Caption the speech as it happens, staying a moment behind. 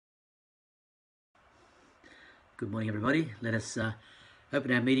Good morning, everybody. Let us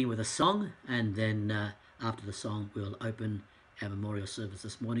open our meeting with a song, and then after the song, we'll open our memorial service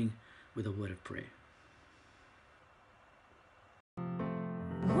this morning with a word of prayer.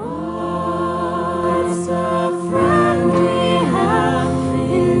 What's a friend we have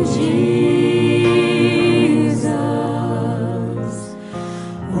in Jesus?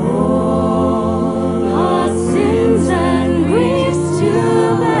 All our sins and griefs to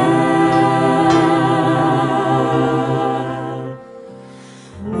bear.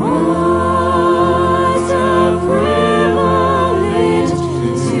 What a privilege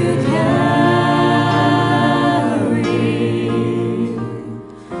to carry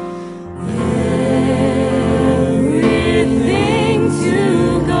everything to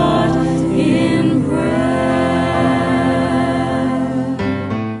God in prayer.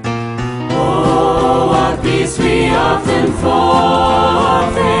 Oh, what peace we often forfeit.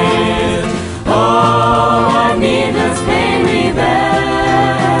 Oh, what needless pain we bear.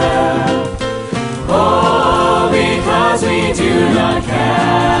 Oh, because we do not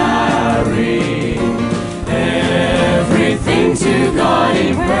carry everything to God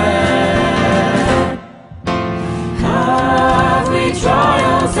in prayer. Have we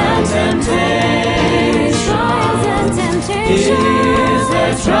trials and temptations? Is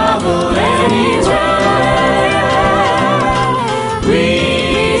there trouble anywhere? We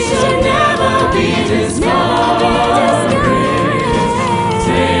should never be discouraged.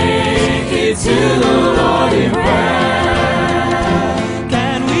 Take it to the Lord in prayer.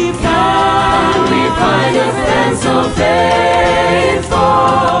 Can we find a friend so faithful,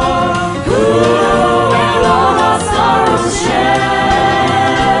 who will all our sorrows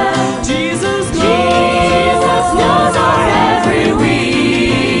share? Jesus knows our every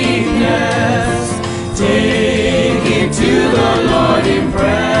weakness. Take it to the Lord in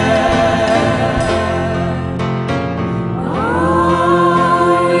prayer.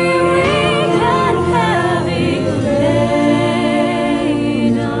 All weary and heavy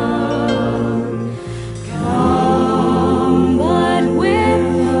laden, come but with a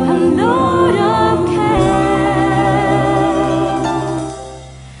load of care.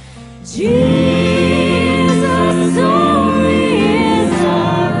 Jesus only is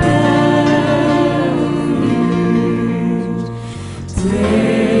our refuge.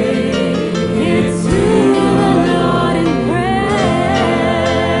 Take it to the Lord in prayer.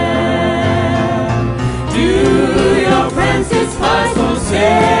 Do your friends despise,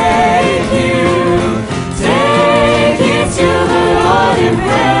 forsake you? Take it to the Lord in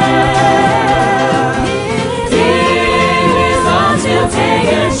prayer. In His arms He'll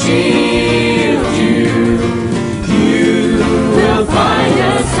take and shield you. You will find a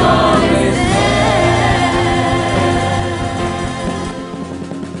solid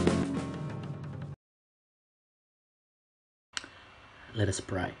Let us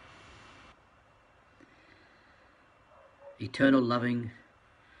pray. Eternal, loving,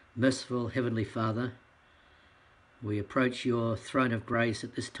 merciful Heavenly Father, we approach your throne of grace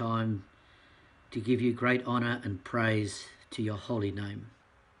at this time to give you great honour and praise to your holy name.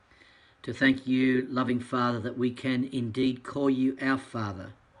 To thank you, loving Father, that we can indeed call you our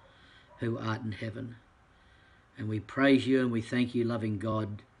Father who art in heaven. And we praise you and we thank you, loving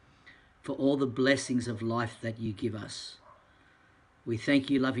God, for all the blessings of life that you give us. We thank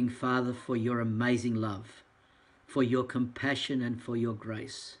you, loving Father, for your amazing love, for your compassion and for your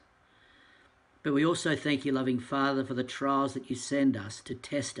grace. But we also thank you, loving Father, for the trials that you send us to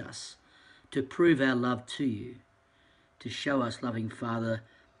test us, to prove our love to you, to show us, loving Father,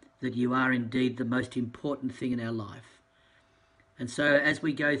 that you are indeed the most important thing in our life. And so as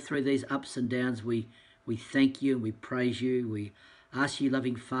we go through these ups and downs, we thank you and we praise you. We ask you,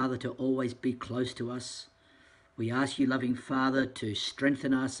 loving Father, to always be close to us. We ask you, loving Father, to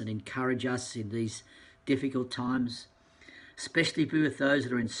strengthen us and encourage us in these difficult times, especially be with those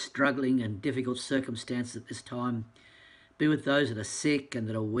that are in struggling and difficult circumstances at this time. Be with those that are sick and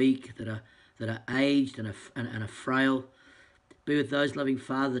that are weak, that are aged and are frail. Be with those, loving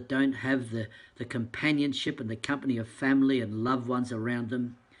Father, that don't have the companionship and the company of family and loved ones around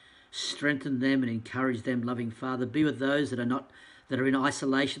them. Strengthen them and encourage them, loving Father. Be with those that are in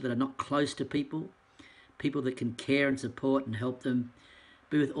isolation, that are not close to people that can care and support and help them.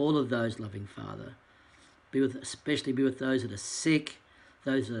 Be with all of those, loving Father. Especially be with those that are sick,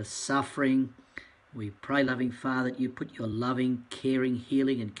 those that are suffering. We pray, loving Father, that you put your loving, caring,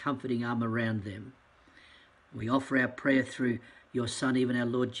 healing and comforting arm around them. We offer our prayer through your Son, even our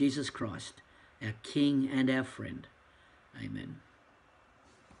Lord Jesus Christ, our King and our friend. Amen.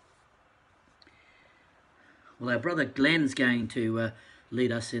 Well, our brother Glenn's going to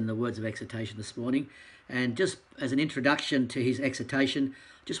lead us in the words of exhortation this morning. And just as an introduction to his exhortation,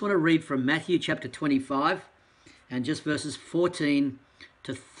 just want to read from Matthew chapter 25 and just verses 14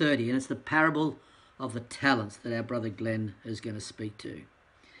 to 30. And it's the parable of the talents that our brother Glenn is going to speak to.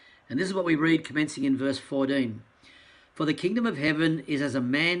 And this is what we read commencing in verse 14. For the kingdom of heaven is as a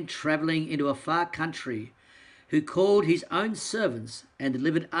man travelling into a far country, who called his own servants and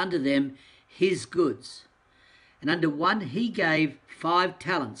delivered unto them his goods. And unto one he gave 5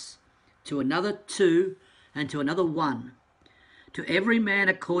 talents, to another 2, and to another 1, to every man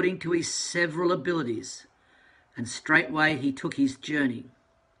according to his several abilities. And straightway he took his journey.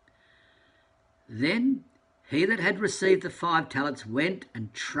 Then he that had received the 5 talents went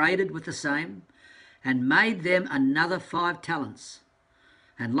and traded with the same, and made them another 5 talents.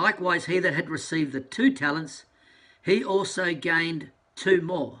 And likewise he that had received the 2 talents, he also gained 2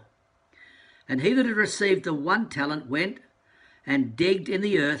 more. And he that had received the 1 talent went and digged in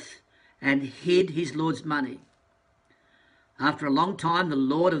the earth and hid his Lord's money. After a long time the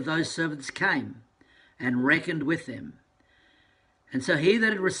Lord of those servants came and reckoned with them. And so he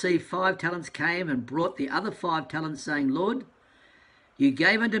that had received 5 talents came and brought the other 5 talents, saying, Lord, you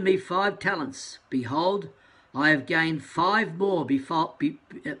gave unto me 5 talents. Behold, I have gained 5 more.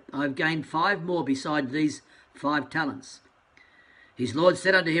 I have gained 5 more beside these 5 talents. His Lord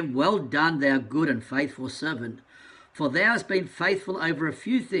said unto him, Well done, thou good and faithful servant. For thou hast been faithful over a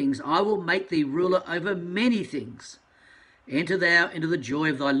few things, I will make thee ruler over many things. Enter thou into the joy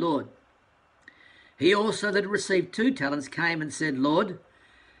of thy Lord. He also that received 2 talents came and said, Lord,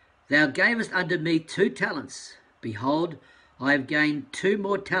 thou gavest unto me 2 talents. Behold, I have gained 2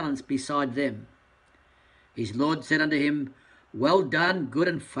 more talents beside them. His Lord said unto him, Well done, good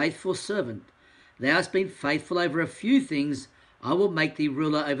and faithful servant. Thou hast been faithful over a few things, I will make thee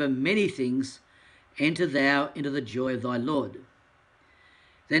ruler over many things. Enter thou into the joy of thy Lord.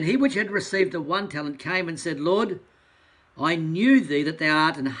 Then he which had received the 1 talent came and said, Lord, I knew thee that thou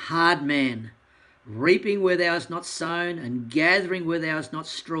art an hard man, reaping where thou hast not sown, and gathering where thou hast not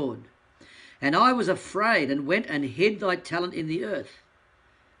strawed. And I was afraid, and went and hid thy talent in the earth.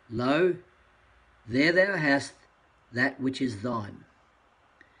 Lo, there thou hast that which is thine.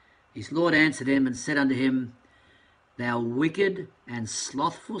 His Lord answered him and said unto him, Thou wicked and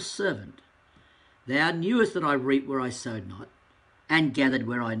slothful servant, thou knewest that I reaped where I sowed not, and gathered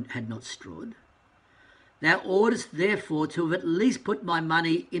where I had not strawed. Thou oughtest therefore to have at least put my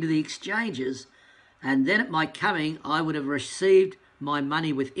money into the exchanges, and then at my coming I would have received my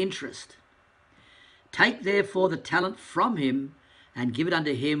money with interest. Take therefore the talent from him, and give it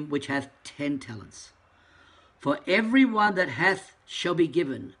unto him which hath 10 talents. For every one that hath shall be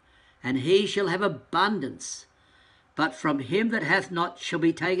given, and he shall have abundance. But from him that hath not shall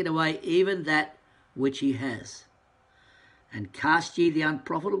be taken away even that which he has. And cast ye the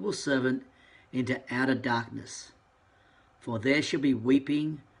unprofitable servant into outer darkness, for there shall be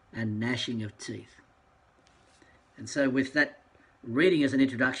weeping and gnashing of teeth. And so with that reading as an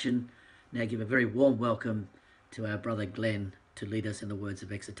introduction, now give a very warm welcome to our brother Glenn to lead us in the words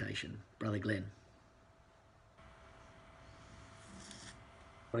of exhortation. Brother Glenn.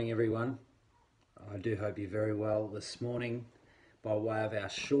 Morning everyone. I do hope you're very well this morning. By way of our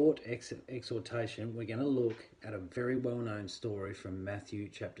short exhortation, we're going to look at a very well-known story from Matthew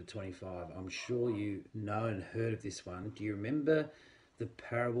chapter 25. I'm sure you know and heard of this one. Do you remember the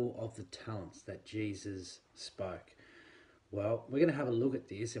parable of the talents that Jesus spoke? Well, we're going to have a look at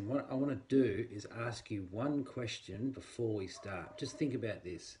this, and what I want to do is ask you one question before we start. Just think about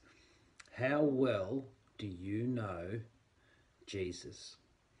this. How well do you know Jesus?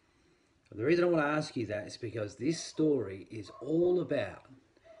 The reason I want to ask you that is because this story is all about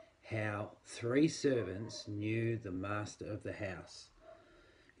how 3 servants knew the master of the house.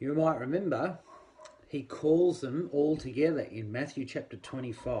 You might remember he calls them all together in Matthew chapter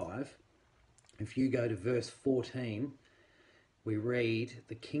 25. If you go to verse 14, we read,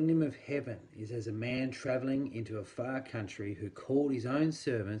 The kingdom of heaven is as a man travelling into a far country, who called his own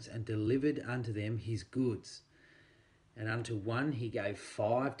servants and delivered unto them his goods. And unto one he gave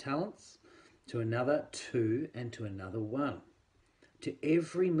 5 talents, to another 2, and to another 1. To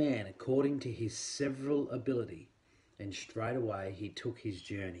every man according to his several ability. And straightway he took his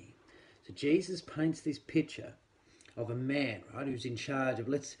journey. So Jesus paints this picture of a man, right, who's in charge of,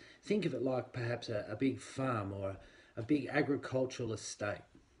 let's think of it like perhaps a big farm or a big agricultural estate.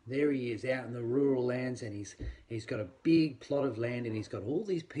 There he is out in the rural lands, and he's got a big plot of land, and he's got all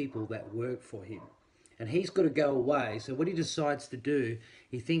these people that work for him. And he's got to go away. So what he decides to do,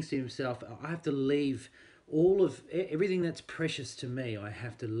 he thinks to himself, I have to leave all of everything that's precious to me. I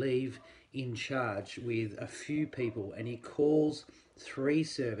have to leave in charge with a few people. And he calls 3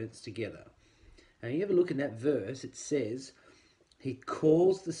 servants together. And you have a look in that verse, it says, he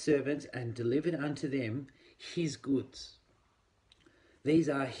calls the servants and delivered unto them his goods. These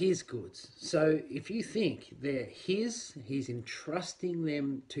are his goods. So if you think they're his, he's entrusting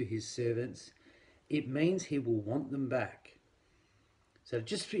them to his servants, it means he will want them back. So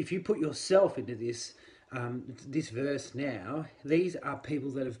just if you put yourself into this verse now, these are people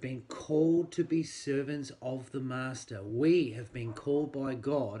that have been called to be servants of the Master. We have been called by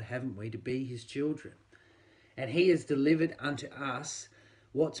God, haven't we, to be his children. And he has delivered unto us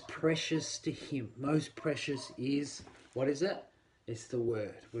what's precious to him. Most precious is, what is it? It's the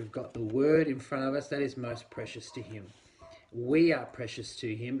word. We've got the word in front of us. That is most precious to him. We are precious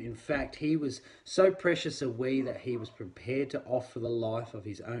to him. In fact, he was so precious a we that he was prepared to offer the life of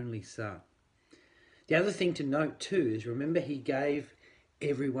his only son. The other thing to note too is, remember, he gave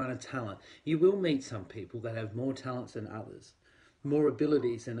everyone a talent. You will meet some people that have more talents than others, more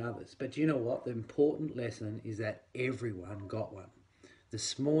abilities than others. But you know what? The important lesson is that everyone got one.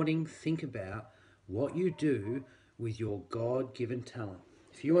 This morning, think about what you do with your God-given talent.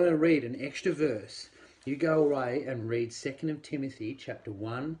 If you want to read an extra verse, you go away and read 2 Timothy chapter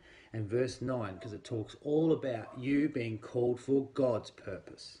 1 and verse 9, because it talks all about you being called for God's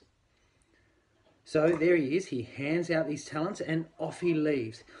purpose. So there he is. He hands out these talents and off he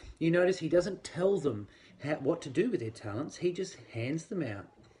leaves. You notice he doesn't tell them what to do with their talents. He just hands them out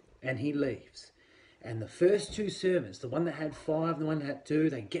and he leaves. And the first 2 servants, the one that had 5 and the one that had 2,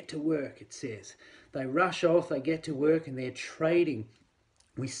 they get to work, it says. They rush off, they get to work, and they're trading.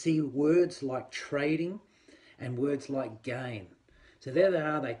 We see words like trading and words like gain. So there they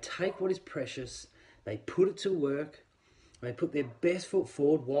are. They take what is precious, they put it to work, they put their best foot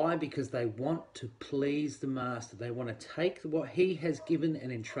forward. Why? Because they want to please the Master. They want to take what he has given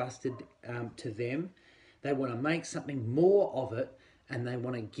and entrusted to them. They want to make something more of it, and they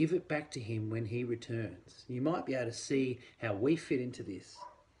want to give it back to him when he returns. You might be able to see how we fit into this.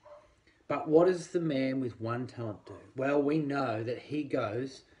 But what does the man with 1 talent do? Well, we know that he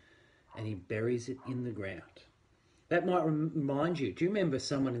goes and he buries it in the ground. That might remind you, do you remember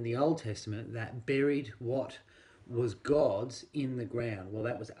someone in the Old Testament that buried what was God's in the ground? Well,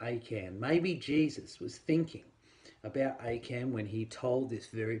 that was Achan. Maybe Jesus was thinking about Achan when he told this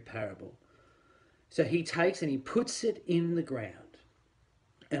very parable. So he takes and he puts it in the ground.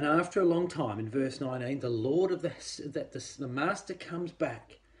 And after a long time, in verse 19, the Lord of the Master comes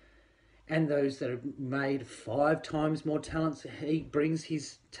back. And those that have made 5 times more talents, he brings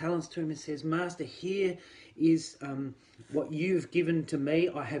his talents to him and says, Master, here is what you've given to me.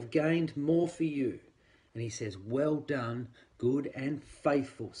 I have gained more for you. And he says, well done, good and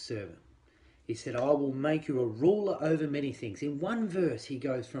faithful servant. He said, I will make you a ruler over many things. In one verse, he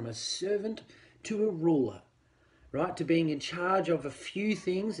goes from a servant to a ruler, right? To being in charge of a few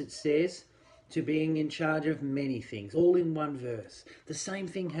things, it says, to being in charge of many things, all in one verse. The same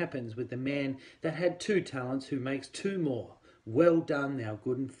thing happens with the man that had 2 talents who makes 2 more. Well done, thou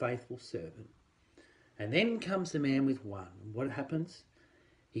good and faithful servant. And then comes the man with 1. What happens?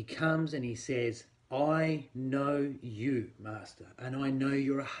 He comes and he says, I know you, Master, and I know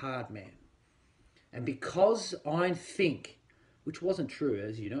you're a hard man. And because I think, which wasn't true,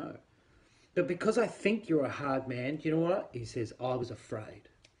 as you know, but because I think you're a hard man, you know what? He says, I was afraid.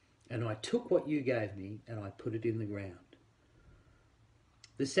 And I took what you gave me and I put it in the ground.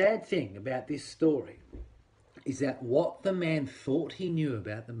 The sad thing about this story is that what the man thought he knew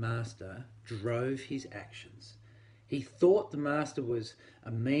about the Master drove his actions. He thought the Master was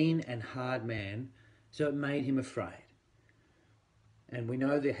a mean and hard man, so it made him afraid. And we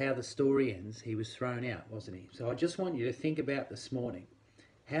know how the story ends. He was thrown out, wasn't he? So I just want you to think about this morning.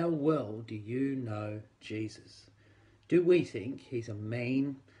 How well do you know Jesus? Do we think he's a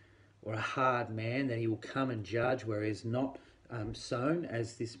mean or a hard man, that he will come and judge where he's not sown,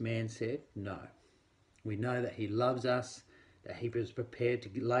 as this man said? No. We know that he loves us, that he was prepared to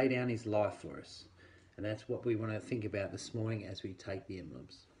lay down his life for us. And that's what we want to think about this morning as we take the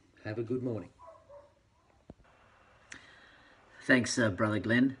emblems. Have a good morning. Thanks, Brother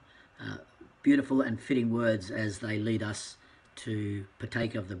Glenn. Beautiful and fitting words as they lead us to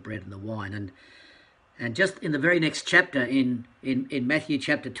partake of the bread and the wine. And just in the very next chapter, in Matthew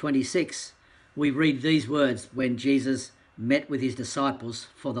chapter 26, we read these words when Jesus met with his disciples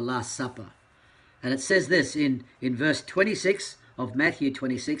for the Last Supper. And it says this in verse 26 of Matthew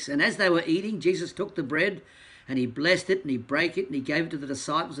 26, and as they were eating, Jesus took the bread and he blessed it and he brake it and he gave it to the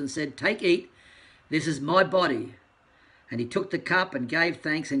disciples and said, take, eat, this is my body. And he took the cup and gave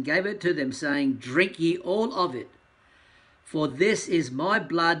thanks and gave it to them, saying, drink ye all of it, for this is my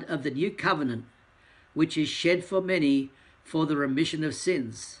blood of the new covenant, which is shed for many for the remission of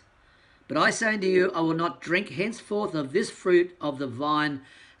sins. But I say unto you, I will not drink henceforth of this fruit of the vine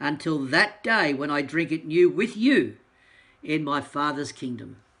until that day when I drink it new with you in my Father's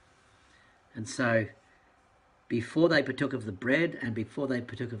kingdom. And so before they partook of the bread and before they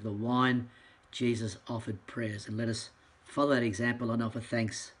partook of the wine, Jesus offered prayers. And let us follow that example and offer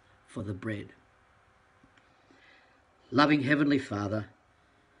thanks for the bread. Loving Heavenly Father,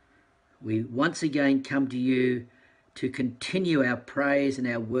 we once again come to you to continue our praise and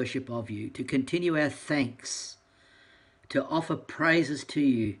our worship of you, to continue our thanks, to offer praises to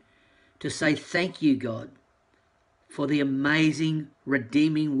you, to say thank you, God, for the amazing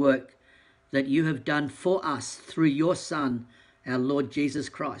redeeming work that you have done for us through your Son, our Lord Jesus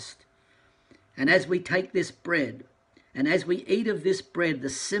Christ. And as we take this bread, and as we eat of this bread, the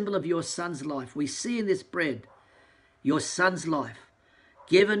symbol of your Son's life, we see in this bread your Son's life,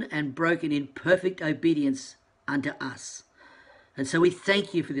 given and broken in perfect obedience unto us. And so we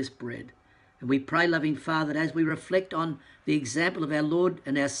thank you for this bread. And we pray, loving Father, that as we reflect on the example of our Lord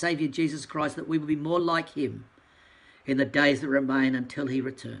and our Saviour Jesus Christ, that we will be more like him in the days that remain until he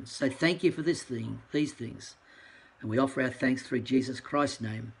returns. So thank you for these things. And we offer our thanks through Jesus Christ's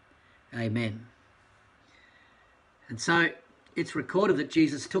name. Amen. And so it's recorded that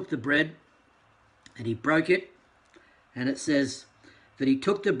Jesus took the bread and he broke it. And it says that he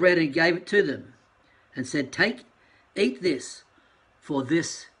took the bread and gave it to them and said, "Take, eat this, for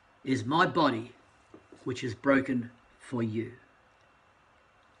this is my body, which is broken for you."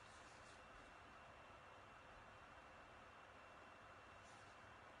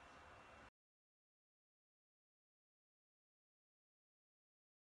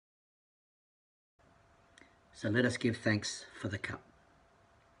 So let us give thanks for the cup.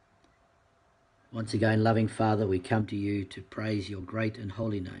 Once again, loving Father, we come to you to praise your great and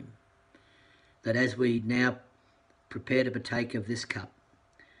holy name. That as we now prepare to partake of this cup,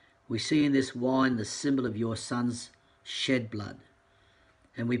 we see in this wine the symbol of your Son's shed blood.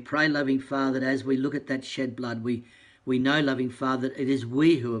 And we pray, loving Father, that as we look at that shed blood, we know, loving Father, that it is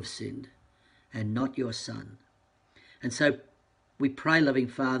we who have sinned and not your Son. And so we pray, loving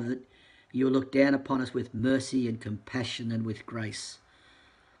Father, that you will look down upon us with mercy and compassion and with grace.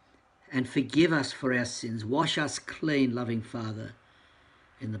 And forgive us for our sins. Wash us clean, loving Father,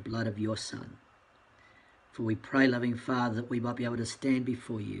 in the blood of your Son. For we pray, loving Father, that we might be able to stand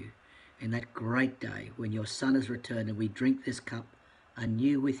before you in that great day when your Son has returned and we drink this cup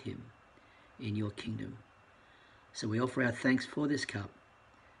anew with him in your kingdom. So we offer our thanks for this cup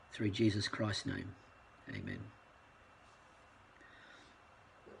through Jesus Christ's name. Amen.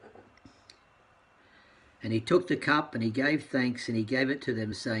 And he took the cup and he gave thanks and he gave it to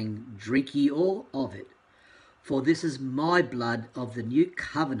them, saying, "Drink ye all of it, for this is my blood of the new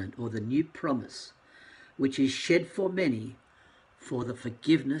covenant," or the new promise, "which is shed for many for the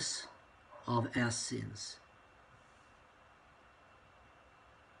forgiveness of our sins."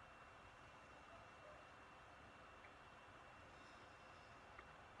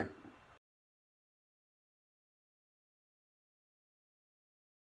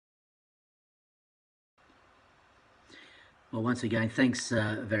 Well, once again, thanks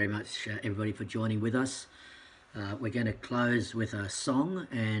very much, everybody, for joining with us. We're going to close with a song,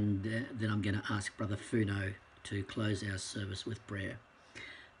 and then I'm going to ask Brother Funo to close our service with prayer.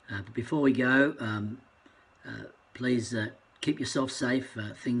 But before we go, please keep yourself safe.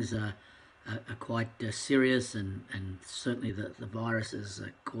 Things are quite serious, and certainly the virus is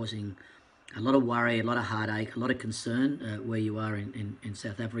causing a lot of worry, a lot of heartache, a lot of concern where you are in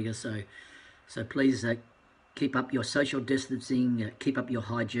South Africa. So please keep up your social distancing, keep up your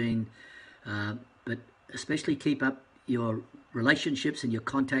hygiene, but especially keep up your relationships and your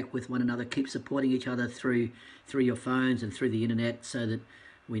contact with one another. Keep supporting each other through your phones and through the internet, so that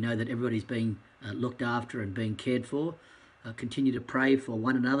we know that everybody's being looked after and being cared for. Continue to pray for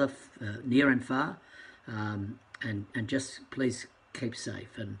one another, near and far, and just please keep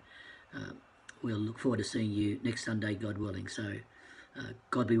safe. And we'll look forward to seeing you next Sunday, God willing. So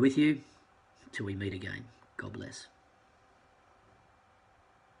God be with you till we meet again. God bless.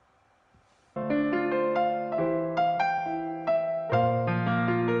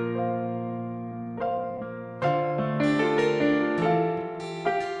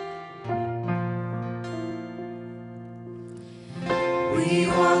 We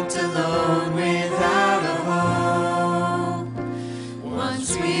walked alone without a home.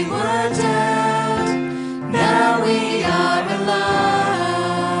 Once we were dead, now we are alive.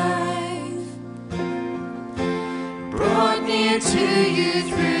 Brought near to you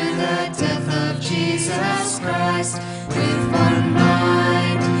through the death of Jesus Christ. With one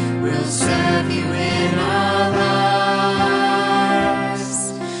mind, we'll serve you in our lives.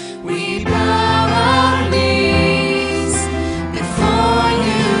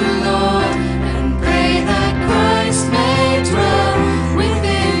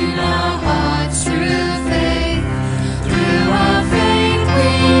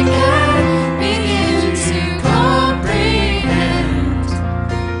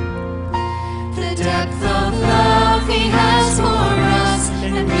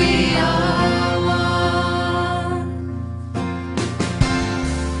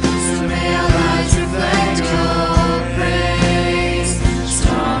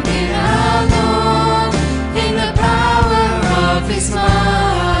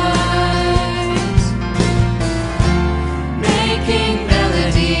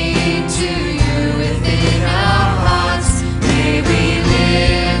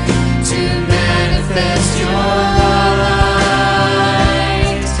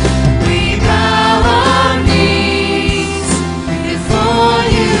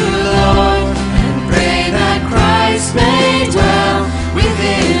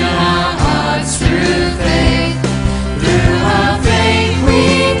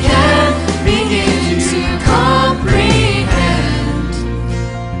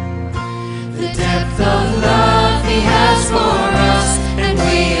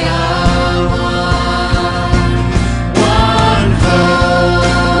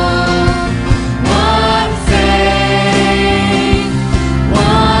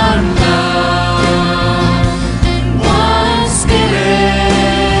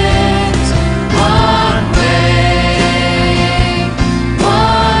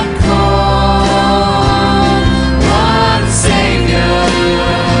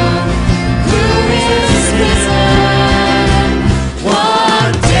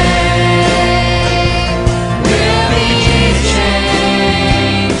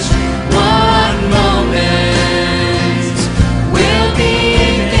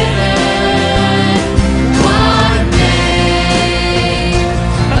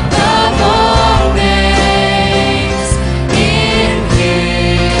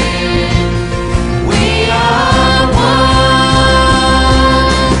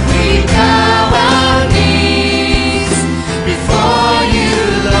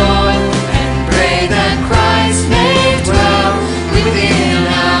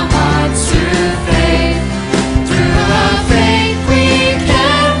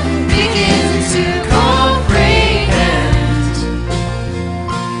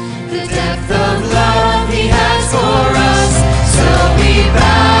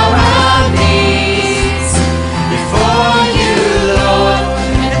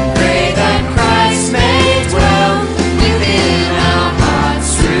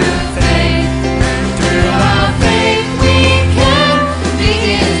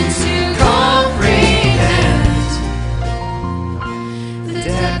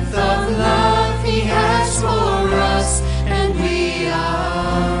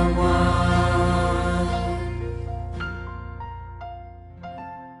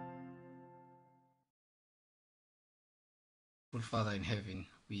 Father in heaven,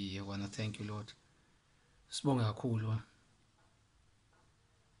 we want to thank you, Lord. Sibonge kakhulu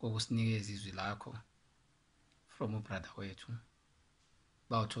kokusinikeza izwi lakho from ubrother wethu.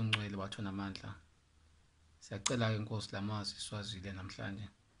 Bawuthi ongcwele bathi namandla. Siyacela ke Nkosi lamazwi siwazile namhlanje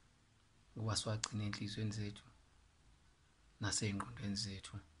ukuba siwagcine enhlizweni zethu naseyingqondweni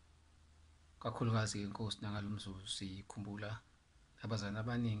zethu. Kakhulukazi ke Nkosi nangalomzuzu sikhumbula abazana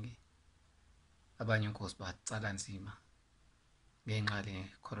abaningi abanye Nkosi bacala nzima ngenxa le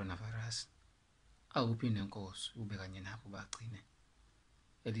coronavirus. Awuphinde Nkosi ube kanye nabo bagcine.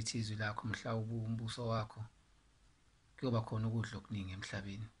 Elithi izwi lakho mhla umbuso wakho kuyoba khona ukudla okuningi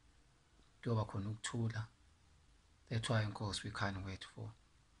emhlabeni. Kuyoba khona ukuthula. That's why Nkosi we can't wait for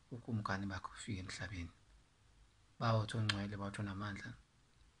ukumkani bakho ufike emhlabeni. Bawuthi ongcwele bathi namandla.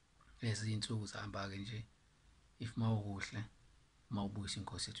 Lezi insuku zihamba ke nje if mawukuhle mawubuyisa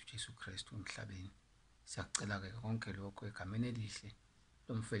inkosi yethu Jesu Kristu emhlabeni. Siyakucela ke konke lokho egameni elihle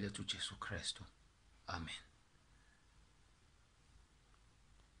lomfeletu Jesu Kristu. Amen.